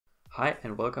Hi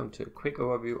and welcome to a quick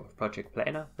overview of Project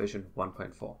Planner version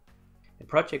 1.4. In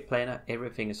Project Planner,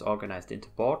 everything is organized into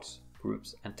boards,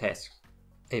 groups and tasks.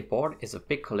 A board is a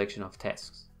big collection of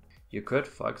tasks. You could,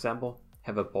 for example,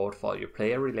 have a board for your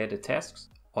player-related tasks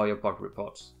or your bug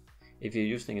reports. If you're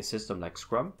using a system like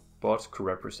Scrum, boards could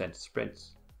represent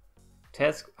sprints.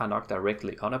 Tasks are not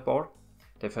directly on a board,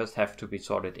 they first have to be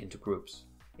sorted into groups.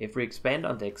 If we expand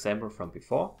on the example from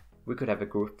before, we could have a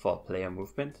group for player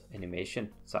movement, animation,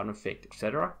 sound effect,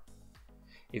 etc.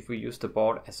 If we use the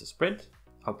board as a sprint,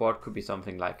 our board could be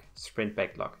something like sprint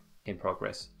backlog, in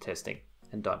progress, testing,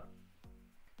 and done.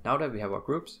 Now that we have our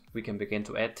groups, we can begin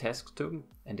to add tasks to them,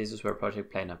 and this is where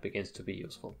Project Planner begins to be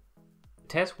useful. The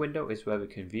task window is where we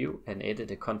can view and edit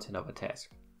the content of a task.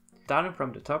 Starting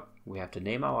from the top, we have the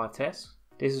name of our task.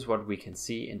 This is what we can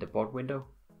see in the board window.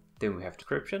 Then we have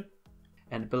description,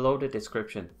 and below the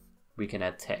description, we can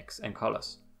add tags and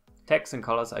colors. Tags and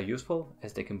colors are useful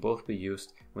as they can both be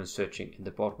used when searching in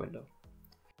the board window.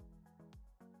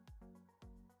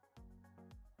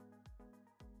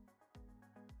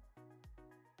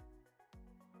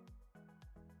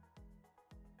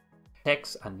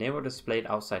 Tags are never displayed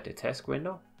outside the task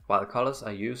window, while colors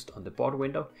are used on the board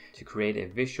window to create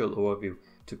a visual overview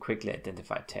to quickly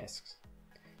identify tasks.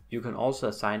 You can also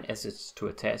assign assets to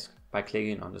a task by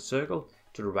clicking on the circle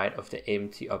to the right of the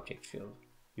empty object field.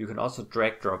 You can also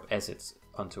drag drop assets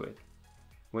onto it.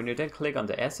 When you then click on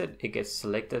the asset, it gets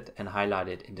selected and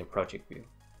highlighted in the project view.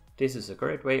 This is a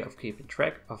great way of keeping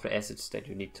track of the assets that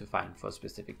you need to find for a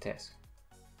specific task.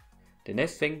 The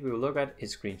next thing we will look at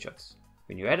is screenshots.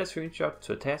 When you add a screenshot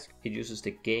to a task, it uses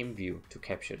the game view to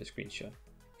capture the screenshot.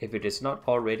 If it is not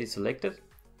already selected,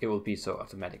 it will be so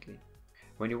automatically.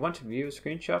 When you want to view a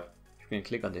screenshot, you can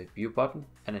click on the View button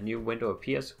and a new window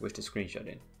appears with the screenshot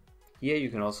in. Here you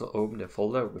can also open the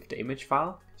folder with the image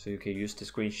file, so you can use the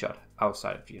screenshot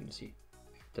outside of Unity.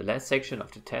 The last section of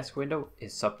the task window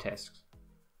is subtasks.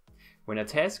 When a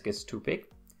task gets too big,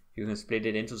 you can split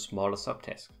it into smaller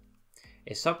subtasks.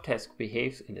 A subtask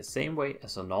behaves in the same way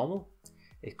as a normal,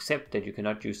 except that you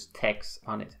cannot use tags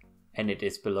on it, and it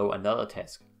is below another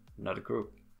task, not a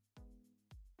group.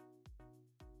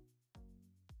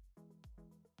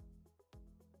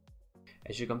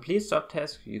 As you complete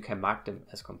subtasks, you can mark them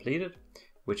as completed,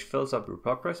 which fills up your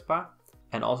progress bar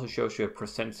and also shows you a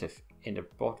percentage in the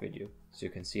board video, so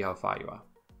you can see how far you are.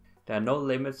 There are no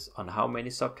limits on how many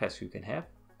subtasks you can have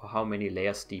or how many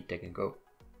layers deep they can go.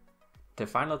 The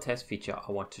final task feature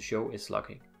I want to show is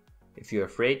logging. If you're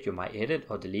afraid you might edit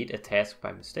or delete a task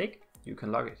by mistake, you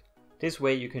can log it. This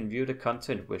way you can view the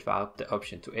content without the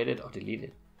option to edit or delete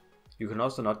it. You can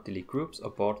also not delete groups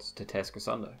or boards the task is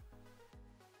under.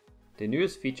 The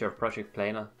newest feature of Project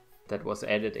Planner that was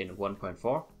added in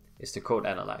 1.4 is the code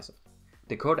analyzer.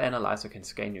 The code analyzer can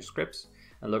scan your scripts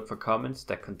and look for comments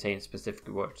that contain specific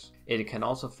words. It can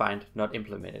also find not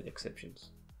implemented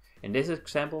exceptions. In this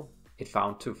example, it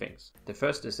found two things. The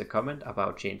first is a comment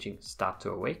about changing start to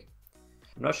awake.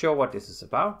 I'm not sure what this is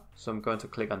about, so I'm going to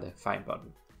click on the Find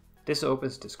button. This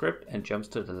opens the script and jumps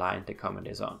to the line the comment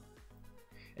is on.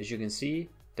 As you can see,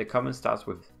 the comment starts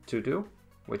with to do,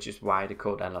 which is why the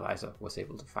code analyzer was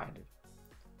able to find it.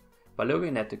 By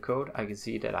looking at the code, I can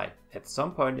see that I, at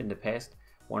some point in the past,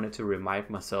 wanted to remind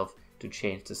myself to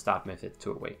change the start method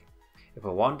to awake. If I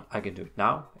want, I can do it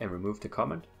now and remove the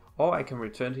comment, or I can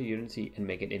return to Unity and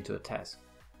make it into a task.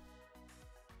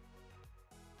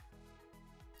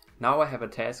 Now I have a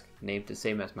task named the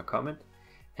same as my comment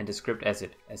and the script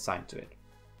asset assigned to it.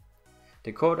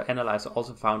 The code analyzer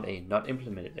also found a not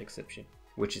implemented exception,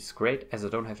 which is great as I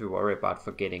don't have to worry about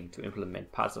forgetting to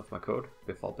implement parts of my code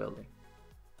before building.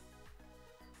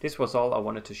 This was all I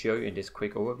wanted to show you in this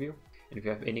quick overview, and if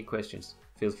you have any questions,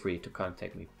 feel free to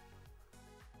contact me.